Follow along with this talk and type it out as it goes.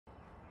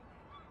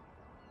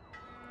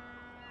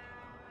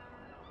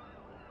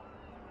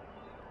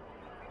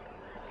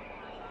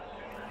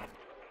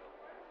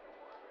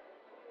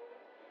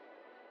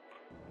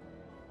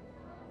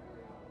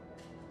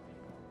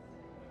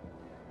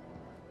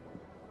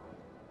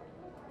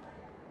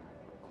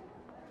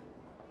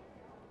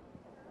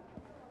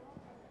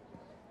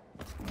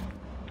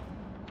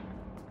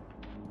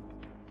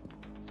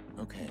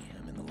Okay,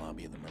 I'm in the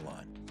lobby of the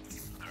Merlot.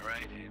 All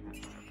right,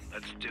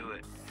 let's do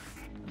it.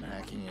 I'm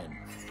hacking in.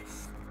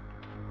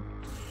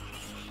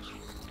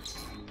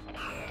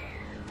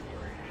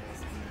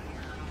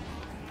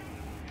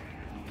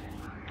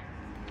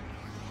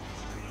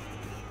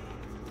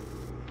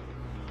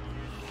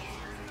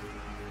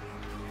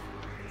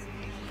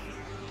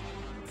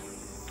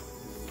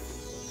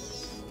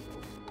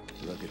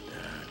 Look at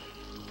that.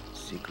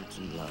 Secrets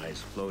and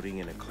lies floating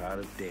in a cloud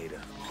of data.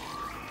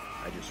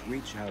 I just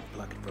reach out,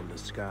 pluck it from the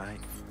sky,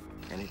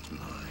 and it's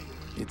mine.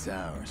 It's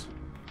ours.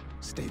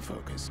 Stay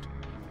focused.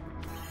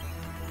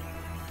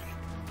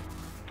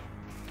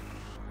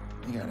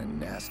 You got a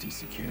nasty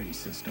security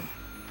system.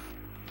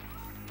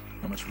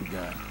 How much we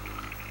got?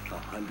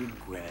 100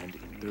 grand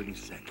in 30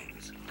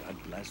 seconds. God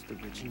bless the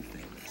rich and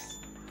famous.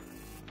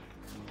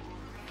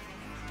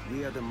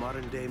 We are the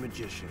modern-day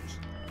magicians,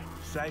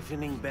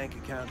 siphoning bank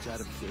accounts out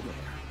of thin air.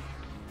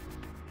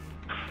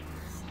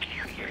 Can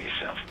you hear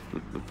yourself?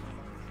 What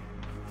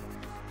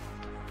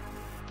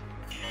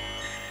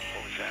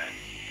was that?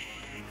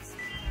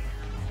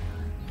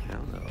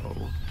 Hell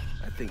no.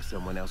 I think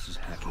someone else is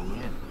hacking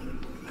in.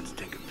 Let's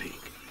take a peek.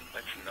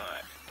 Let's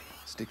not.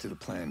 Stick to the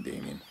plan,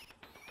 Damien.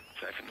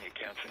 Siphon the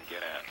accounts and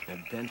get out.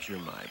 Adventure,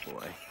 my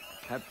boy.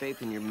 Have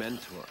faith in your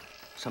mentor.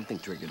 Something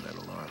triggered that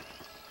alarm.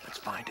 Let's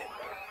find it.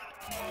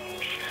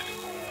 Shit.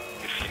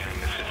 It's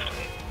scanning the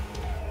system.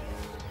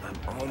 I'm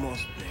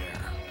almost there.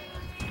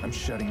 I'm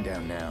shutting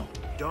down now.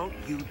 Don't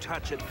you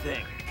touch a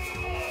thing.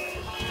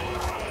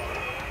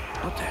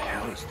 What the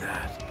hell is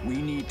that?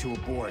 We need to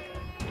abort.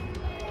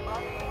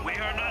 We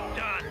are not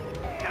done.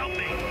 Help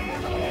me.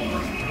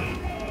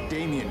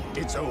 Damien,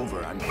 it's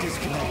over. I'm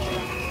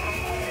disconnected.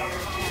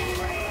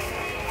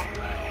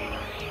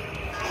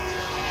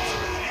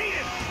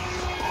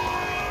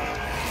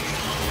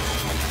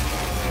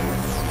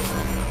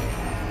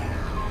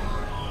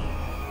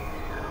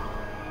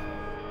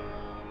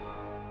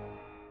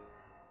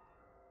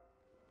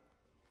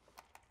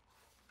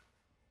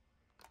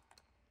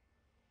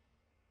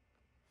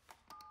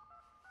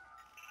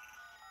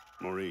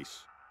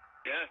 Maurice.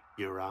 Yeah?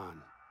 You're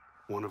on.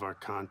 One of our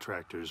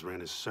contractors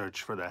ran a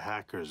search for the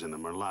hackers in the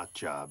Merlot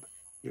job.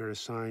 You're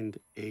assigned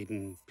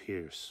Aiden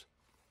Pierce.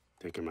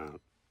 Take him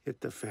out. Hit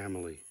the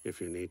family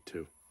if you need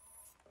to.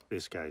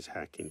 This guy's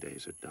hacking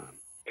days are done.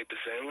 Hit the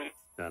family?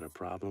 Got a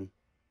problem?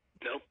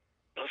 Nope.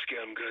 Husky,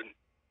 I'm good.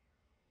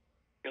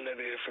 You'll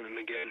never hear from him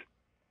again.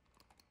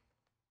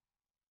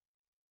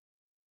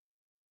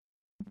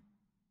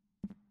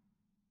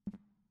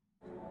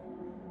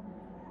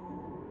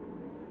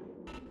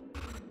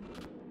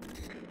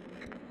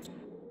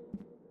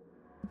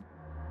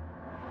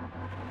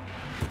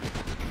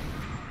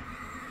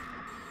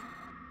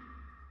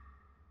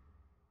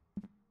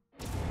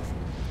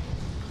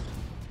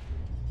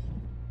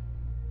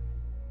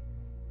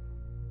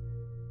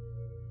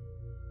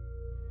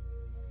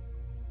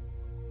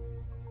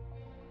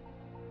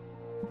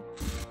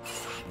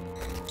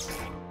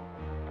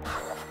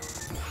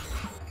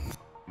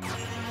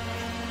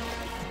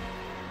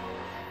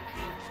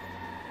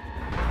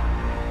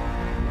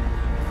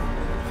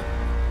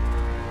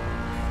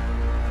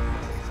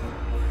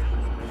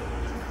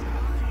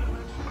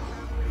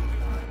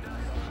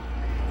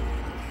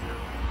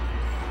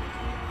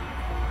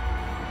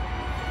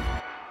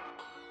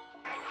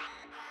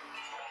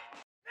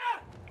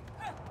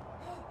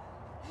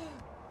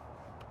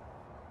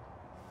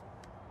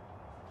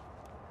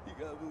 You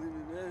gotta believe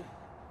me, man.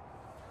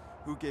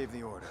 Who gave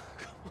the order?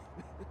 I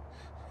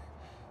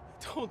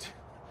don't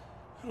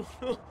know.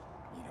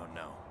 You don't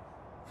know.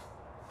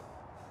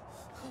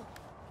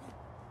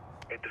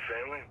 Hit the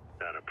family?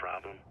 Got a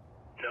problem?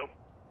 Nope.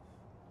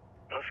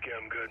 Husky,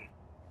 I'm good.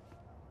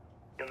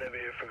 You'll never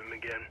hear from him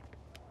again.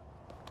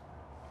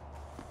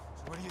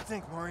 So what do you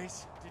think,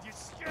 Maurice? Did you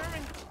scare me?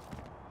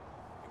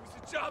 It was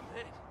a job,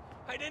 man.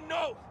 I didn't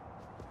know.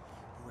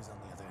 Who was on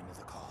the other end of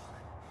the call?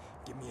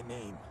 Give me a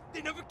name.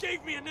 They never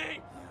gave me a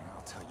name. Yeah,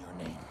 I'll tell your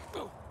name.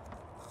 Oh.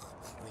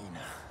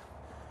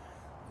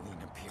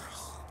 Lena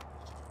Pierce.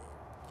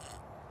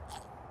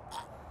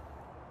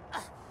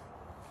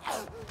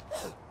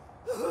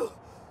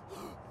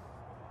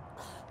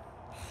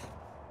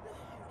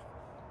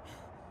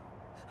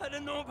 I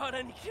didn't know about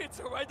any kids,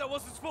 all right? That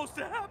wasn't supposed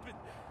to happen.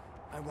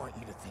 I want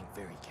you to think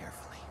very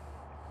carefully.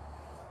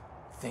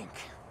 Think.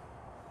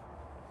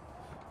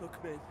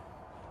 Look, man.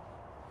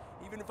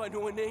 Even if I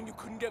knew a name, you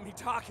couldn't get me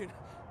talking.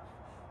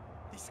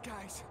 These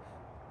guys...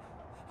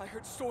 I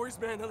heard stories,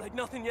 man, that like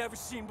nothing you ever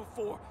seen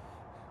before.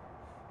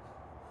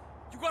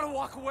 You gotta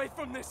walk away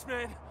from this,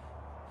 man.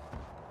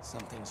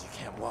 Some things you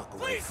can't walk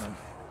away Please! from.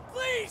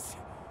 Please!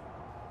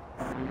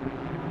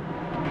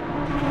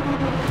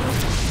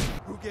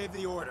 Who gave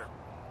the order?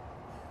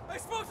 I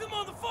spoke to them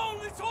on the phone.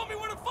 They told me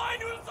where to find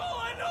you. That's all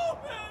I know,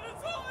 man.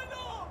 That's all I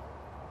know.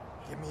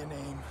 Give me a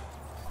name.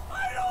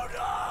 I don't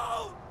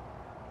know!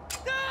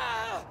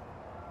 Ah!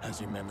 How's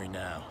your memory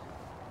now?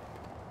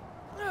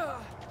 Ah!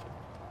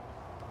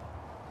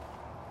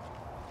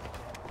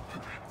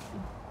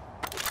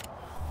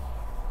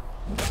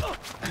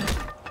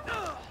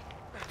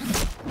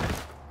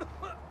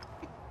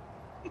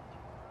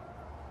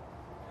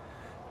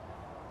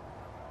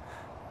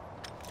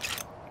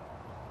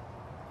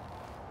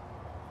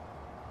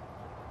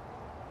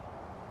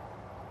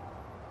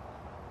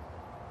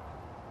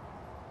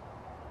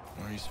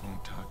 Maurice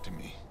won't talk to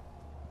me,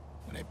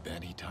 but I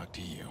bet he talked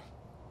to you.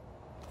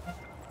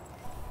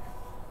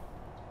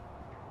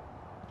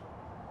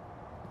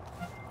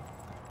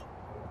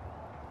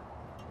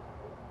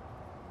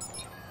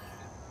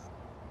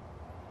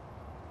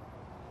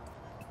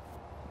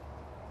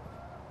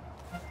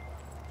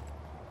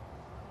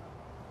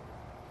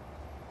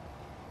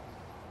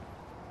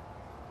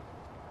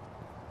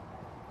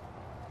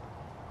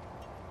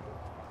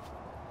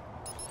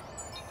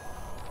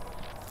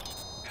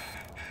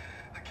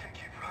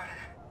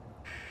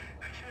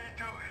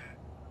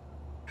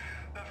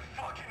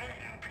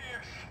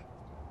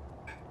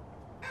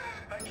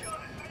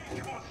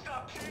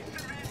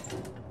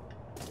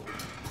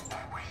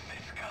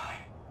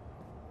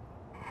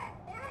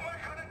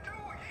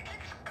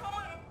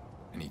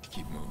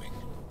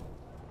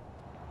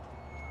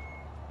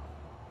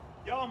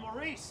 Yo,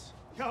 Maurice!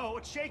 Yo,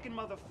 what's shaking,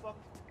 motherfucker?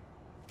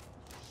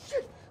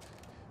 Shit!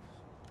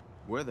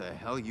 Where the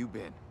hell you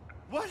been?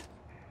 What?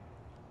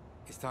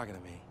 He's talking to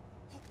me.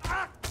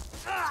 I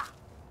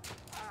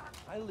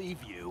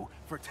leave you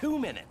for 2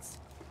 minutes.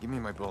 Give me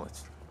my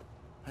bullets.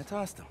 I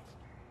tossed him.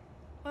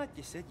 What?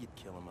 You said you'd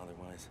kill him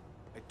otherwise.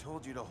 I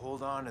told you to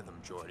hold on to them,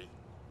 Jordy.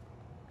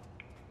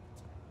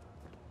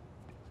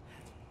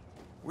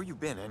 Where you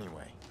been,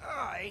 anyway?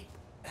 I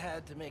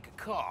had to make a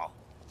call.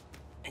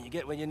 And you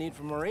get what you need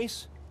from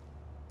Maurice?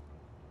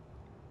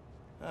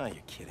 Oh,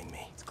 you're kidding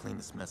me. Let's clean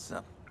this mess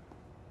up.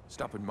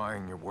 Stop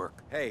admiring your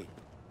work. Hey,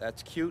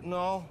 that's cute and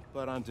all,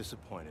 but I'm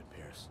disappointed,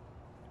 Pierce.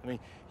 I mean,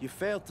 you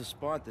failed to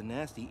spot the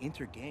nasty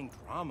inter-gang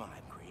drama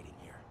I'm creating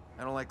here.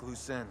 I don't like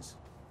loose ends.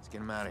 Let's get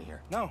him out of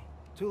here. No,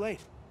 too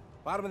late.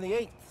 Bottom of the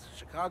 8th.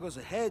 Chicago's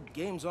ahead.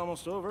 Game's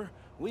almost over.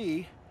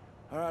 We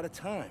are out of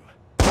time.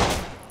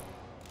 Nice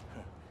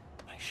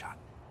shot.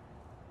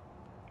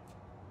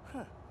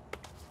 Huh.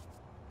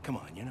 Come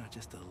on, you're not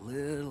just a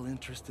little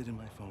interested in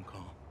my phone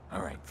call?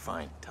 All right,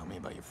 fine. Tell me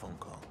about your phone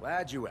call.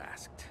 Glad you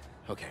asked.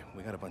 Okay,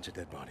 we got a bunch of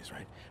dead bodies,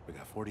 right? We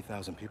got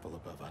 40,000 people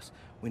above us.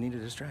 We need a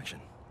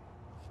distraction.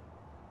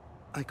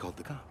 I called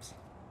the cops.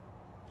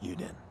 You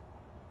did?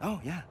 Oh,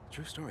 yeah,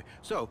 true story.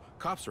 So,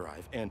 cops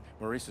arrive, and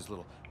Maurice's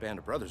little band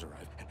of brothers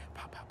arrive, and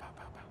pow, pow, pow,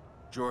 pow, pow.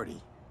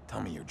 Jordy,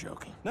 tell me you're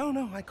joking.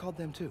 No, I called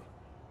them too.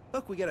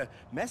 Look, we get a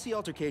messy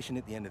altercation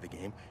at the end of the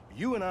game.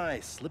 You and I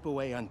slip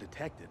away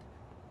undetected.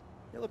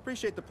 You'll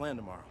appreciate the plan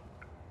tomorrow.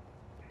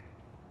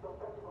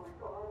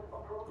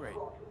 Great.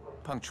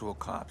 Punctual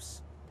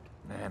cops.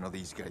 Now handle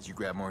these guys. You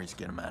grab Maurice,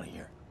 get him out of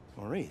here.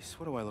 Maurice,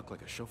 what do I look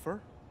like, a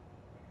chauffeur?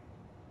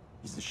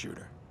 He's the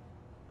shooter.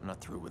 I'm not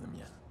through with him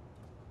yet.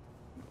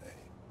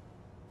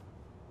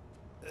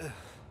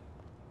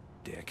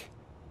 Dick.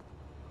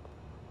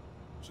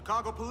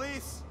 Chicago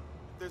Police!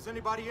 If there's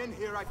anybody in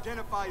here,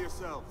 identify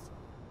yourselves.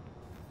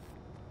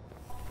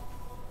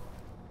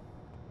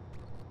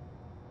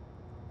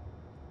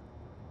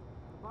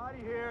 Body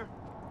here.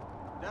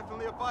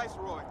 Definitely a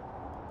viceroy.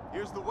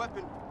 Here's the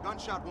weapon.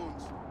 Gunshot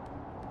wounds.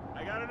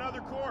 I got another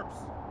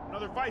corpse.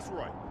 Another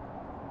viceroy.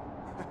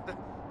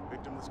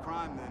 Victimless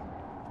crime, then.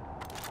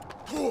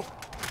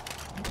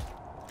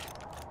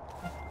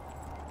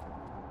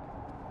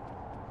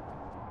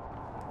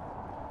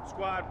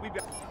 Squad, we've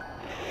got...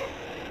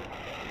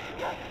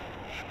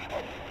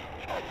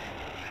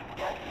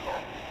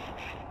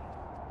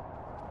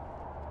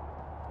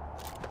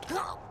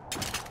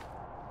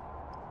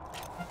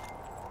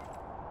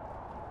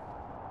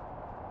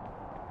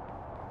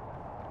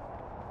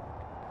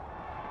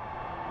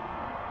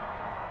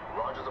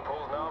 Rogers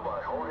opposed now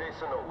by Jorge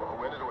Sonova,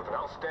 who ended with an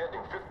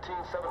outstanding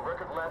 15-7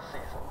 record last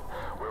season.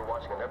 We're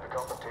watching an epic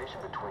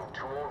confrontation between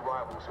two old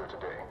rivals here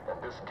today,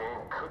 and this game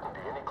couldn't be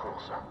any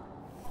closer.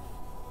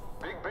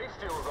 Big base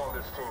stealers on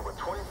this team with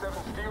 27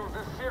 steals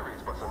this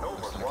series, but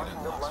Sonova's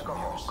watching them like a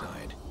hawk.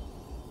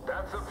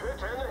 That's a pitch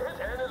and a hit,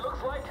 and it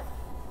looks like,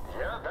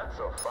 yeah, that's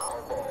a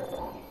foul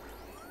ball.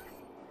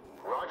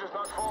 Rogers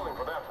not falling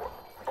for that one.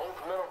 Both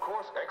men, of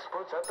course,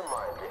 experts at the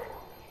mind game.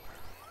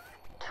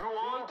 2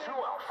 on, 2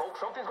 out,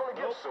 folks. Something's gonna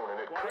give soon,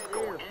 and it could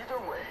go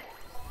either way.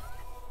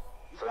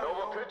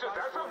 Sonova pitches,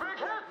 that's a big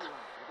hit!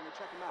 We're gonna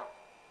check him out.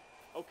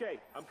 Okay,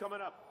 I'm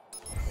coming up.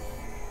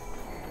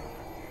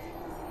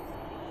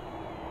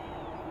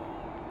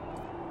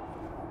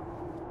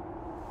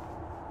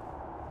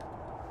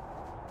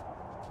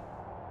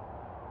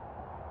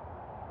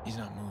 He's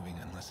not moving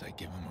unless I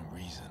give him a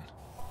reason.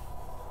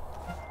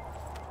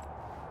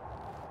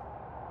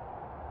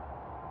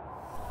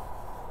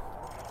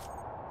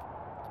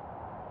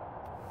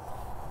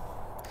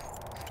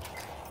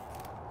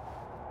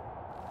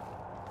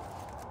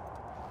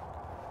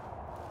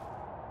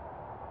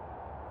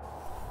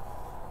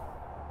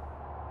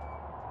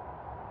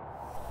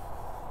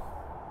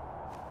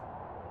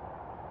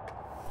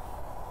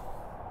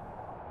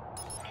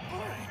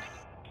 Fine.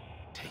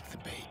 Take the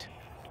bait.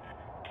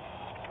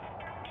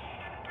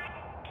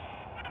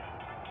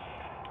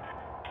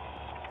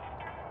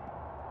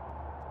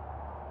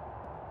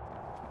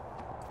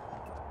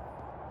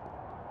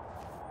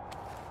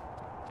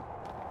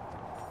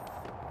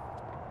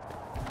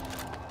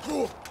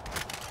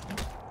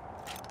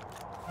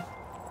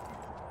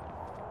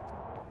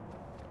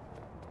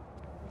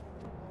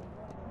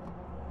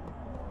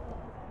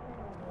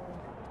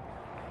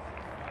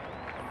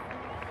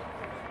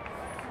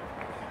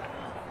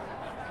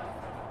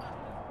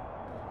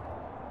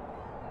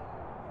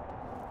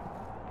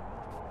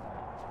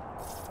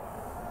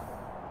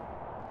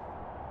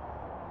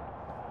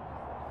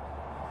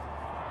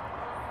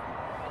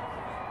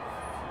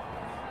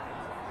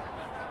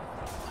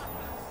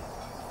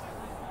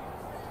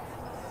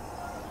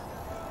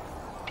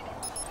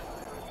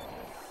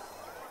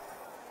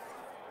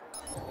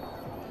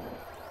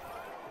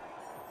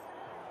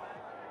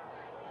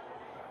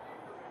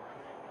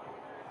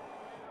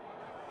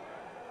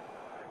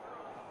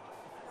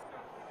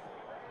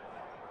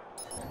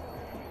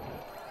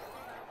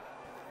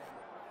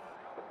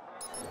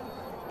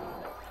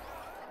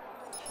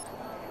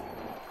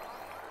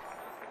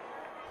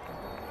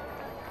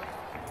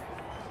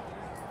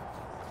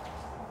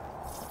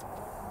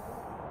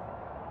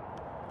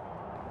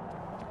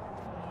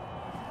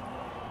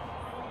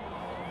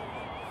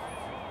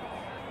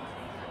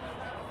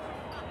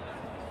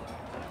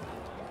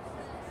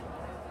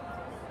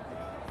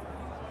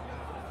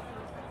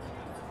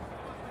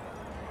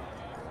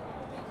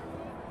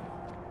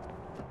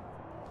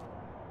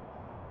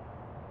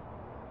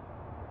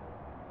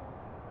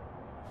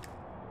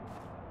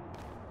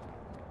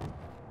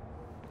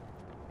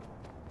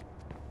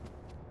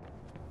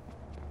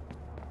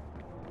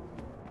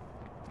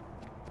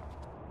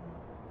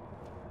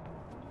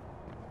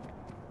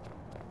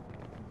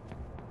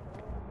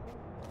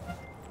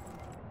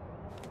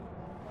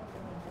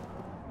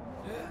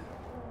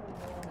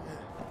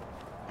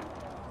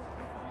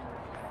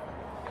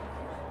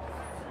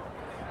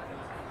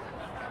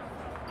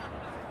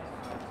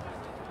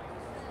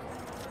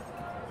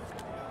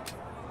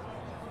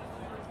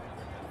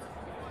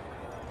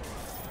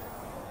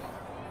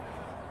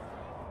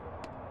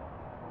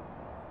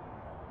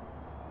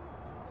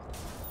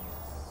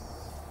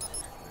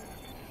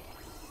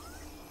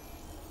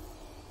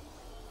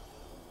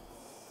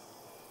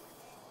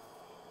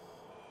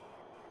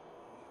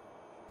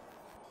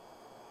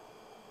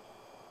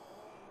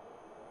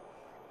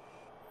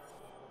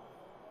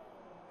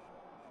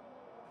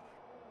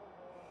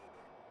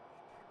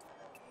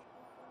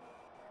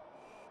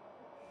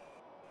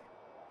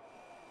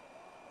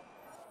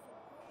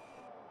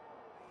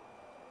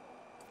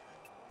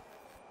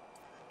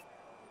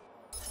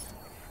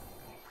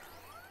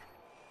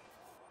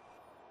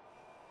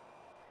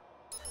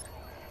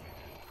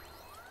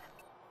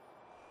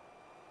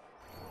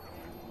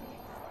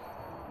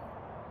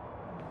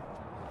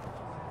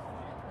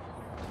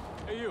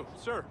 you,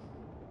 sir.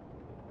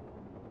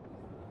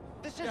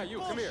 This is Yeah, you,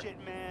 come bullshit, here.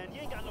 man.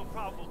 You ain't got no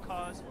probable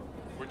cause.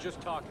 We're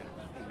just talking.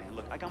 Hey, man,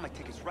 look, I got my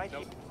tickets right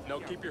here. No,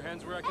 keep your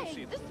hands where I can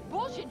see them. This is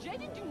bullshit. Jay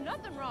didn't do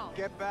nothing wrong.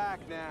 Get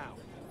back now.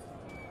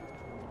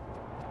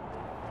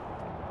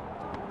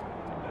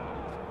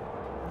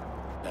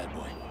 Bad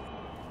boy.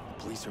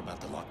 The police are about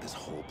to lock this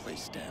whole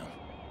place down.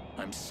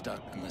 I'm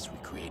stuck unless we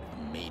create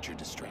a major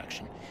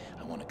distraction.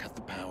 I want to cut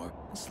the power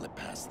and slip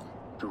past them.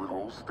 To the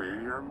whole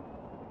stadium?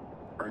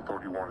 I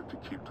thought you wanted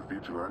to keep the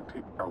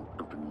vigilante out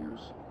of the news.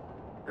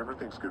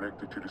 Everything's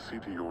connected to the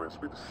CTOS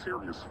with a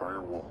serious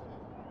firewall.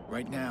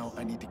 Right now,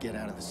 I need to get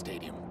out of the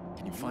stadium.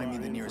 Can you find me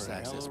the nearest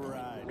access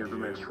point? In the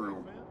next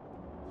room.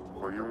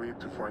 Well, you'll need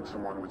to find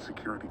someone with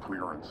security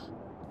clearance.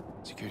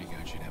 Security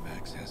guard should have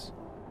access.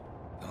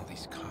 With all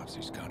these cops,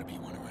 there's gotta be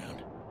one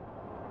around.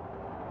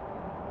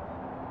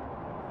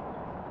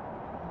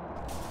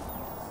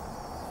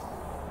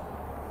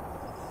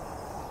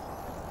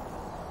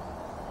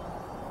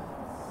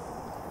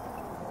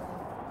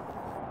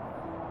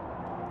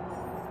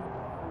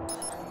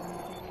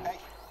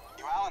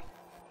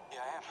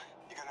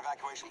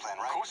 Plan,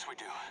 right? Of course we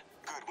do.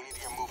 Good, we need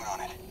to get moving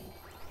on it.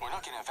 We're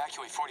not gonna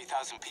evacuate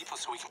 40,000 people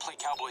so we can play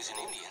cowboys and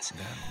Indians.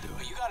 That'll do it.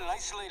 But you got an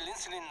isolated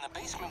incident in the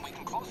basement, we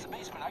can close the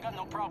basement. I got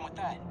no problem with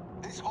that.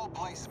 This whole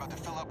place is about to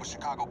fill up with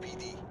Chicago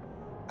PD.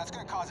 That's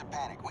gonna cause a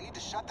panic. We need to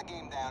shut the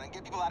game down and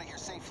get people out of here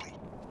safely.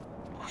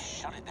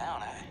 Shut it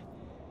down?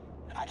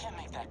 I can't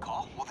make that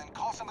call. Well, then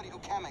call somebody who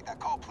can make that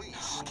call, please.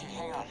 Okay,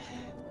 hang on.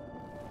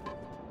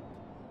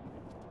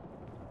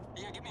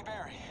 Yeah, give me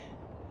Barry.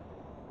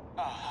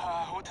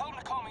 Well, tell him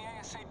to call me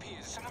ASAP.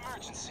 It's an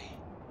emergency.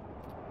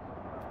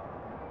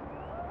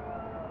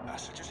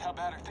 So just how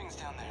bad are things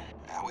down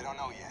there? We don't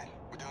know yet.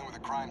 We're dealing with a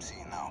crime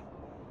scene, though.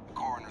 The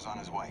coroner's on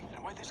his way.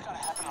 Why this gotta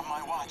happen on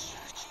my watch?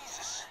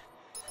 Jesus.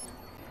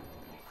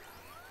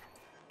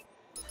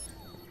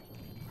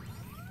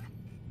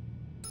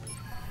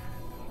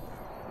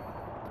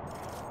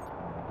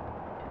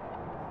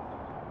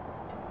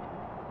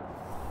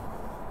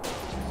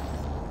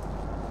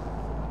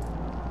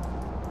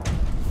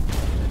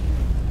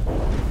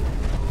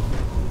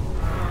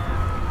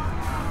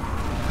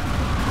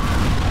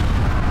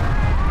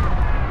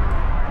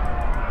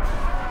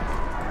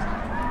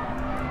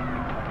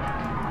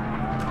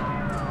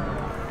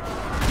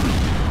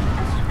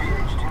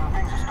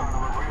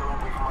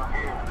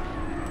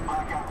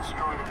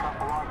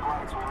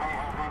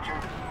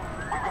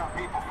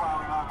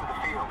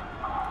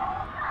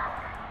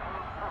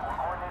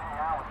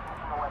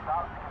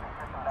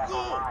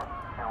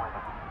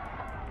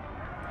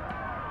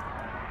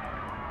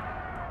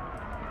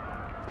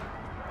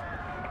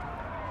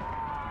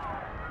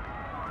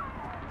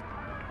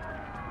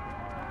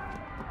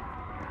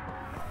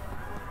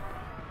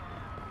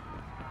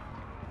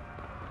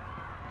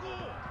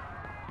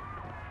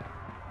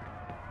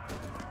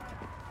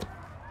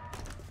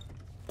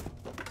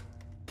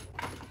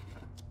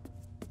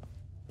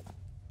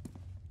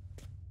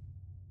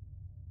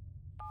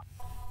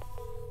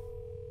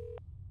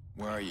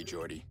 Where are you,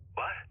 Jordy?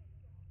 What?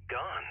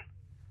 Gone.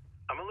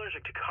 I'm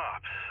allergic to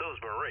cops, so's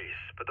Maurice,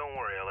 but don't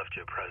worry, I left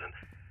you a present.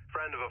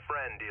 Friend of a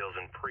friend deals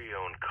in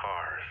pre-owned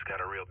cars.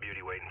 Got a real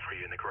beauty waiting for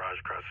you in the garage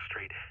across the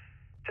street.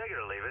 Take it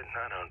or leave it,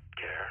 I don't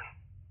care.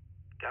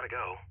 Gotta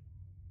go.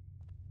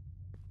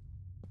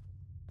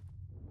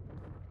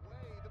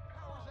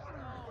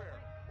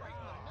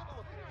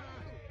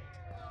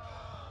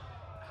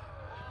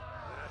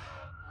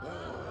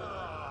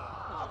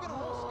 How can a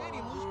whole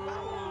stadium lose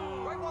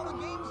power right while the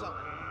game's on?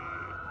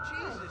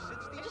 Jesus,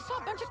 it's the I just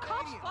saw a bunch of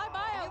cops fly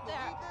by out there.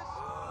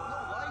 No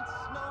lights,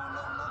 no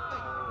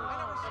nothing. I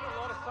never seen a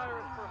lot of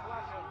sirens for a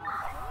blackout.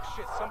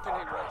 Shit, something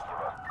ain't right.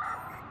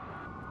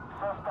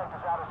 Suspect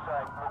is out of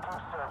sight. We'll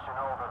keep searching.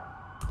 Over.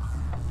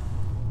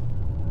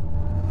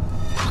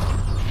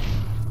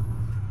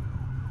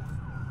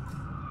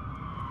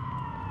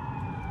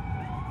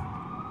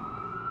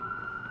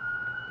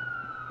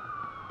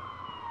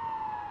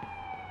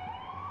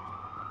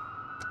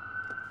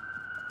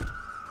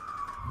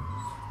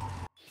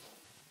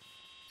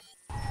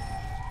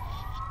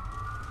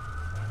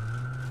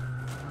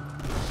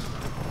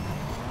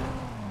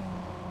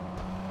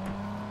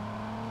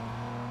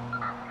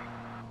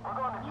 We're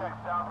going to check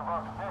south of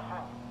our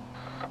position.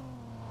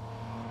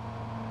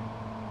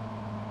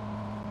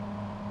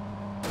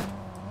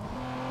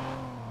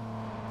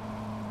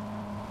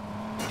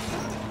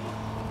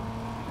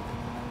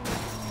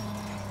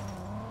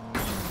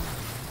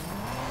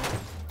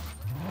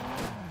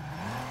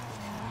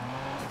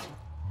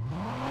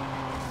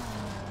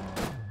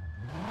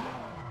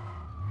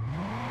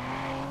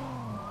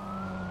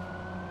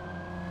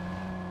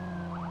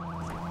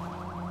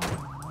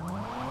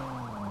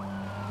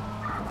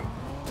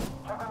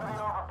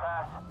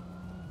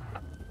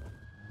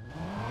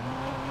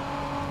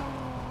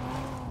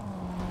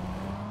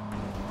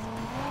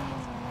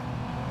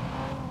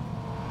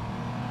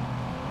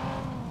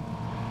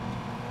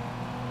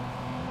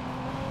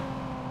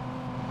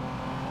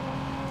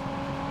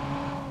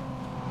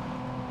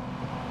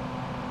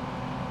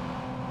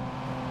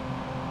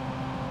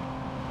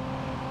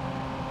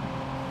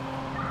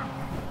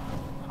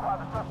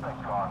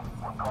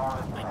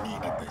 I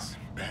needed this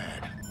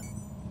bad.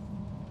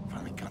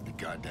 Finally got the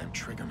goddamn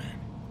trigger, man.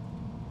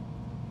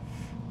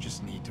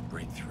 Just need to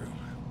break through.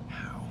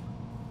 How?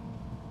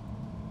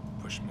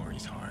 Push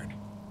Maurice hard.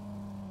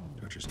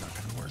 Torture's not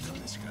gonna work on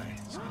this guy,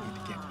 so I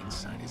need to get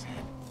inside his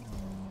head.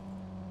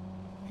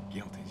 The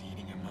guilt is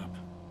eating him up.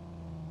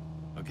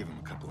 I'll give him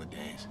a couple of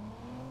days.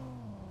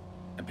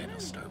 I bet he'll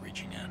start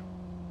reaching out.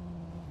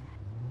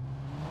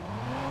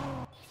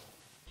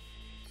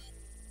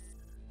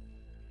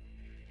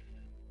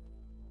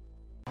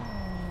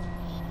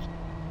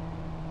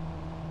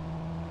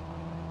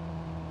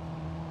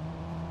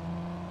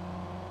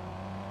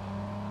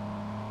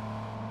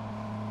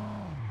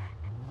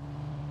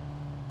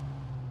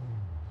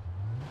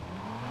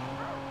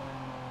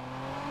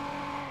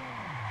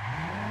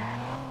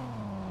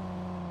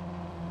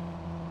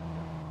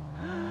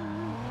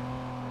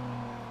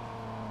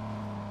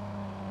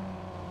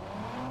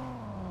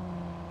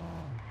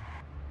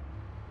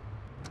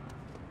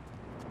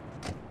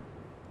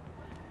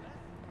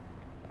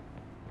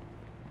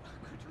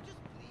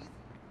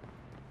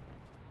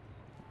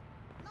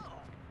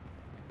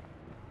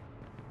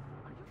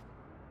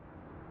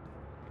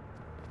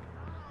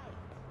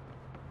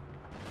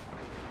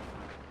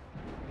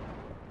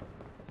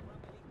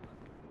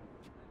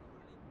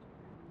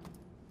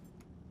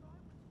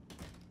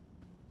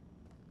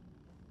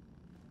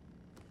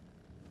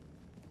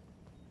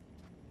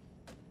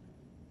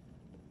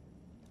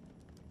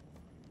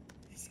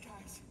 These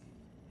guys,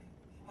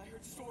 I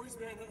heard stories,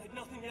 man, that like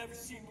nothing you ever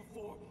seen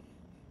before.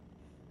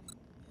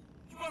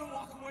 You gotta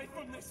walk away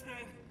from this,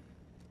 man.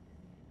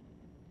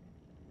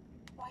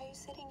 Why are you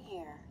sitting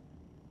here?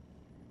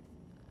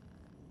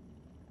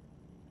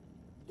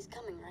 He's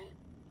coming, right?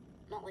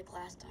 Not like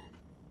last time.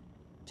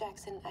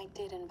 Jackson, I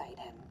did invite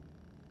him.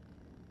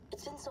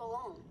 It's been so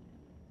long.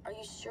 Are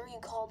you sure you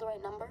called the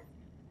right number?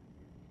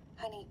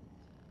 Honey,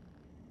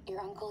 your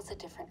uncle's a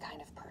different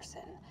kind of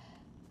person.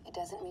 It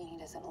doesn't mean he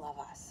doesn't love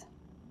us.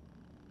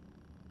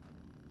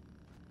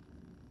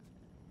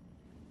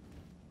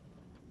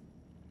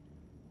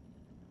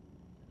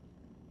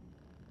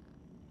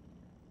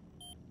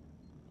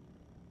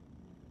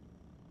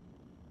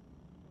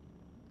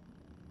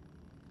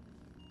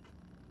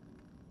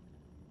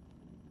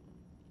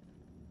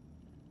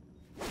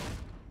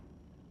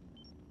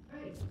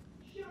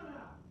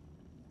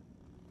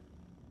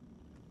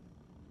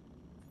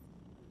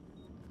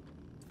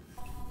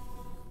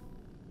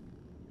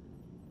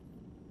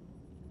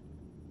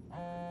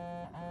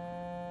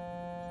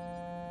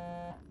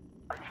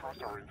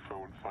 Our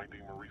info in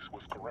finding Maurice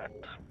was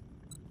correct.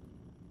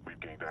 We've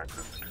gained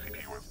access to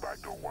CTOS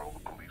backdoor while the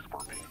police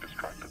were being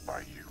distracted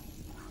by you.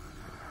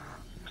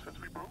 Since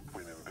we both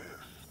win in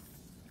this,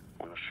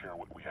 we'll share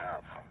what we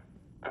have.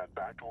 That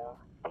backdoor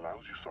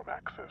allows you some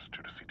access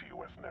to the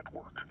CTOS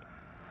network.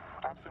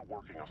 I'm still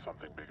working on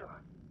something bigger.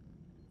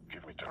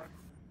 Give me time.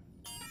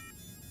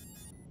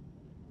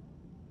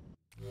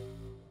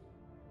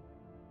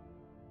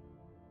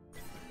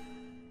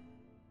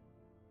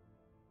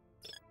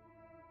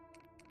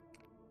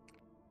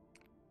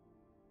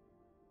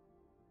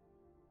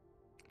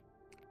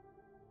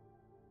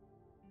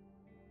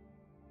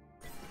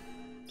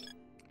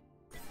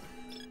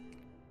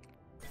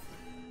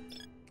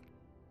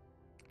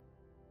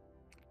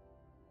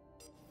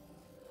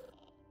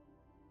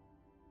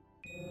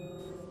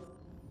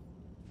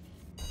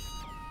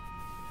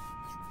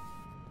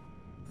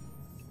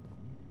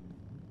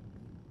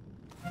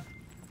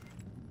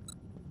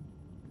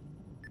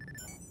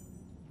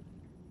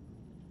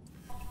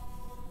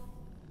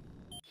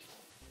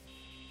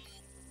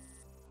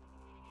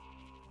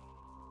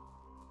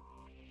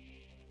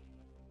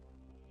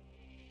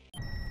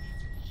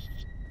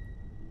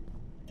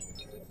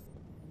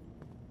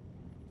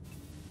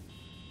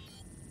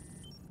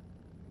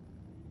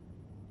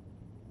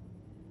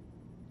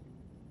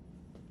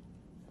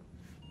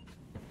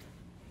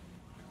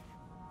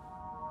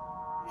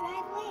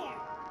 Drive where?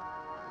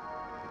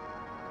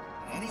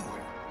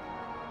 Anywhere.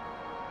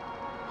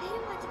 I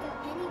don't want to go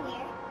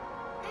anywhere.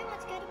 I want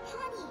to go to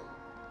Pawnee.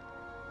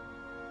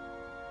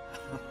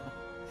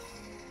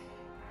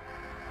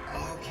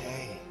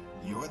 Okay,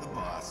 you're the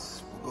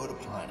boss. We'll go to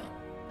Pawnee.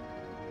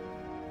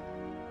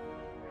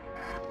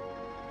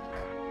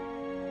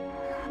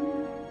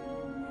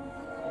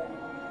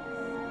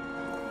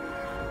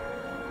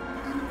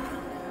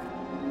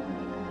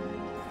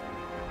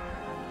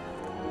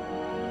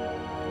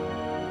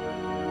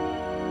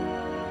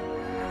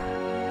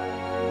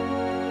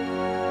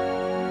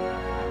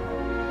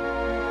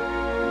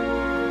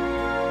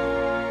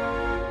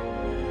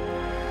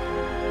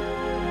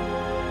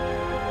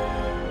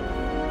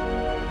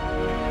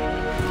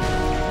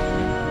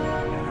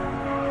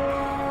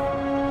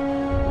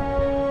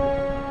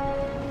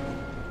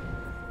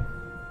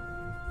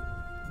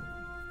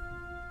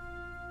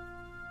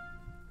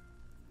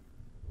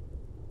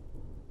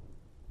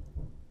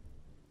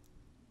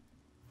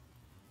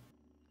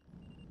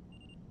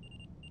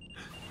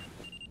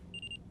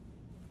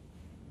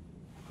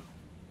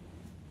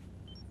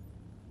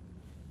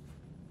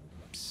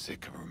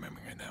 sick of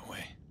remembering her that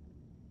way.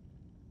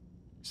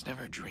 It's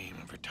never a dream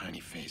of her tiny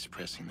face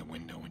pressing the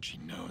window when she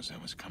knows I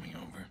was coming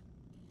over.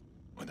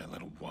 Or that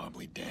little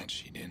wobbly dance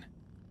she did.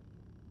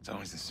 It's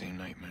always the same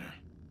nightmare.